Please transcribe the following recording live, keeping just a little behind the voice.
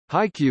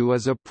HighQ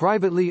is a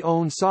privately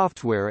owned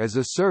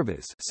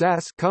software-as-a-service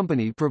 (SaaS)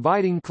 company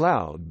providing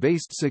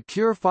cloud-based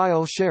secure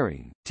file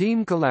sharing,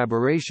 team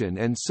collaboration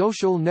and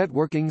social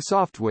networking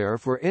software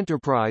for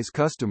enterprise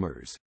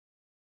customers.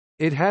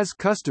 It has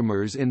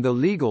customers in the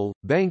legal,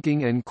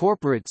 banking and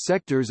corporate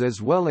sectors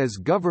as well as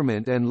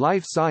government and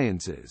life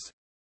sciences.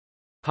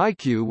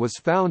 HighQ was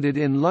founded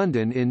in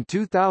London in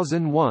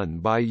 2001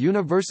 by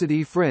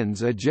university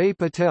friends Ajay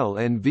Patel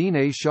and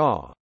Vinay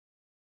Shah.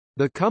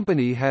 The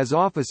company has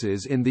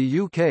offices in the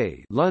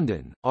UK,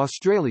 London,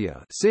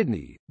 Australia,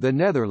 Sydney, the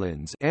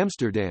Netherlands,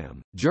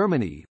 Amsterdam,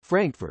 Germany,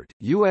 Frankfurt,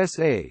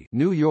 USA,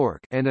 New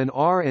York, and an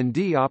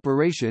R&D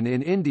operation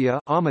in India,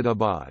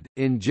 Ahmedabad.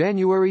 In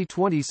January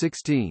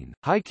 2016,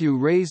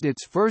 HighQ raised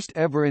its first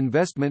ever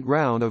investment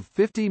round of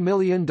 $50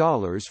 million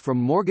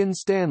from Morgan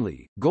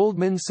Stanley,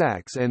 Goldman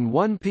Sachs and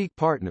One Peak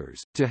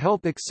Partners to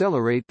help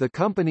accelerate the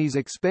company's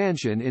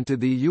expansion into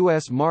the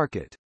US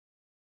market.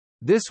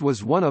 This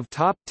was one of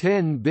top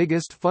 10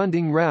 biggest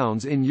funding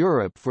rounds in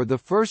Europe for the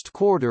first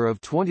quarter of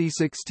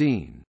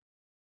 2016.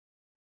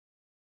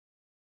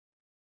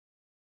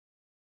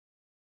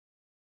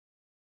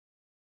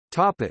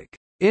 Topic: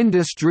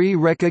 Industry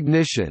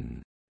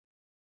recognition.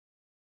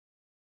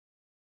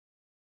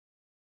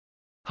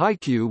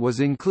 HighQ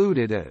was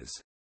included as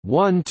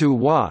one to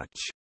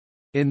watch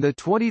in the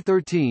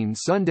 2013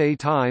 Sunday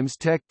Times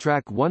Tech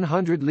Track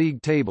 100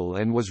 League table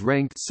and was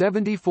ranked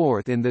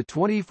 74th in the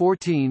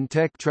 2014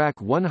 Tech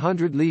Track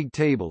 100 League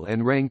table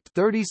and ranked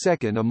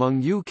 32nd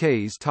among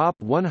UK's top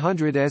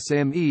 100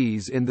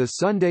 SMEs in the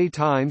Sunday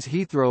Times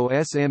Heathrow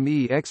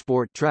SME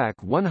Export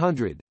Track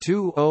 100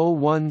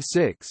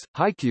 2016.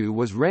 HighQ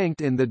was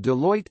ranked in the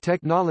Deloitte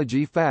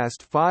Technology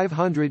Fast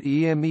 500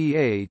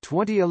 EMEA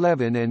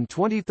 2011 and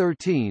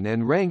 2013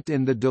 and ranked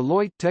in the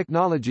Deloitte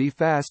Technology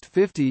Fast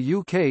 50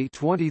 UK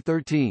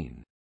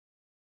 2013.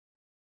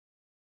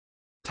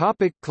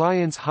 Topic: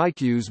 Clients.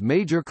 HighQ's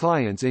major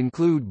clients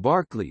include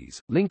Barclays,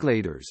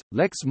 Linklaters,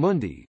 Lex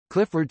Mundi,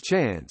 Clifford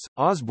Chance,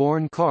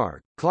 Osborne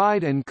Clark,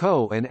 Clyde &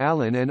 Co. and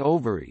Allen &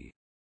 Overy.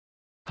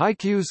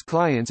 HighQ's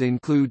clients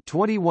include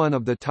 21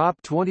 of the top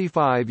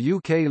 25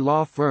 UK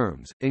law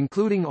firms,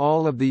 including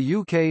all of the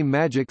UK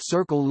Magic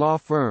Circle law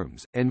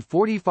firms, and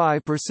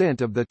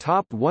 45% of the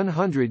top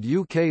 100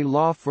 UK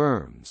law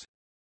firms.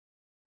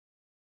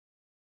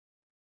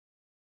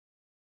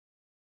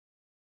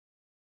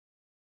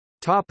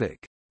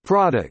 Topic: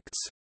 Products.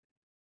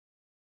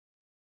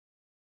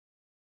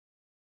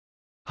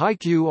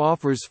 HighQ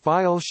offers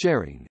file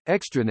sharing,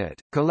 extranet,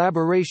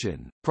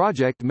 collaboration,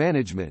 project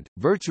management,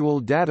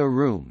 virtual data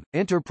room,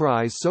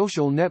 enterprise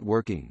social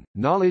networking,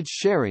 knowledge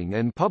sharing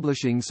and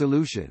publishing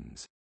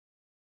solutions.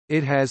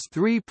 It has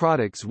 3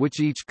 products which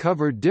each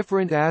cover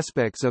different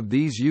aspects of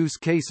these use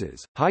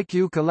cases: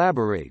 HighQ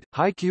Collaborate,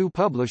 HighQ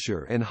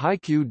Publisher and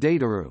HighQ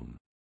Dataroom.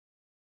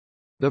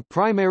 The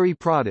primary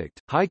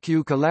product,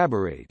 HighQ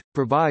Collaborate,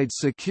 provides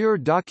secure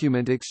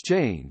document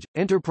exchange,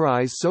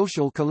 enterprise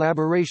social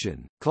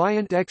collaboration,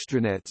 client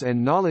extranets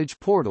and knowledge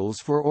portals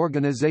for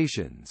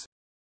organizations.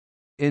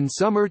 In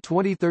summer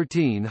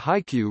 2013,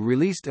 HighQ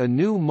released a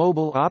new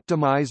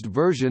mobile-optimized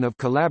version of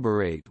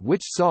Collaborate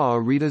which saw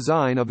a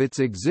redesign of its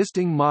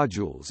existing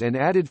modules and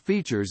added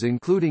features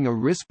including a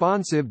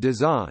responsive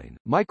design,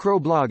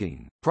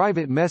 microblogging,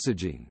 private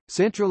messaging,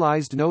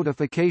 centralized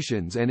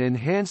notifications and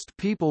enhanced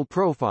people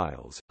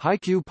profiles.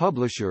 HighQ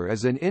Publisher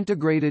is an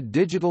integrated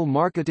digital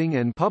marketing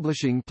and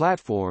publishing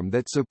platform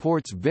that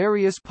supports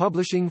various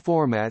publishing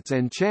formats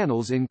and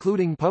channels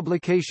including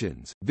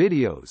publications,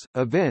 videos,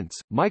 events,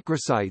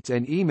 microsites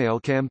and email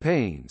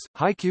campaigns.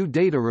 HighQ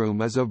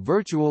Dataroom is a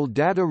virtual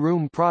data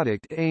room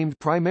product aimed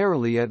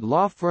primarily at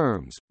law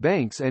firms,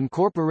 banks and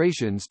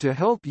corporations to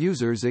help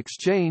users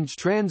exchange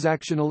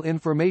transactional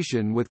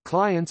information with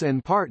clients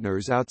and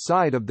partners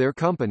outside of their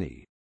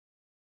company.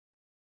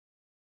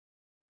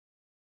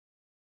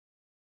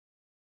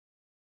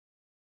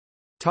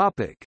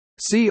 Topic: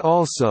 See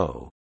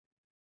also: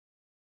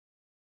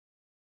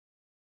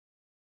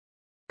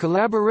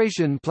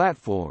 Collaboration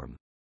platform,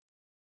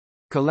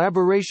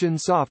 Collaboration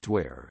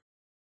software,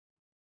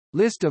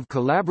 List of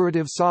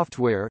collaborative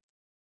software,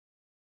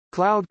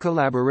 Cloud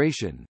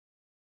collaboration,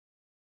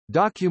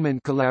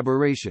 Document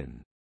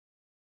collaboration.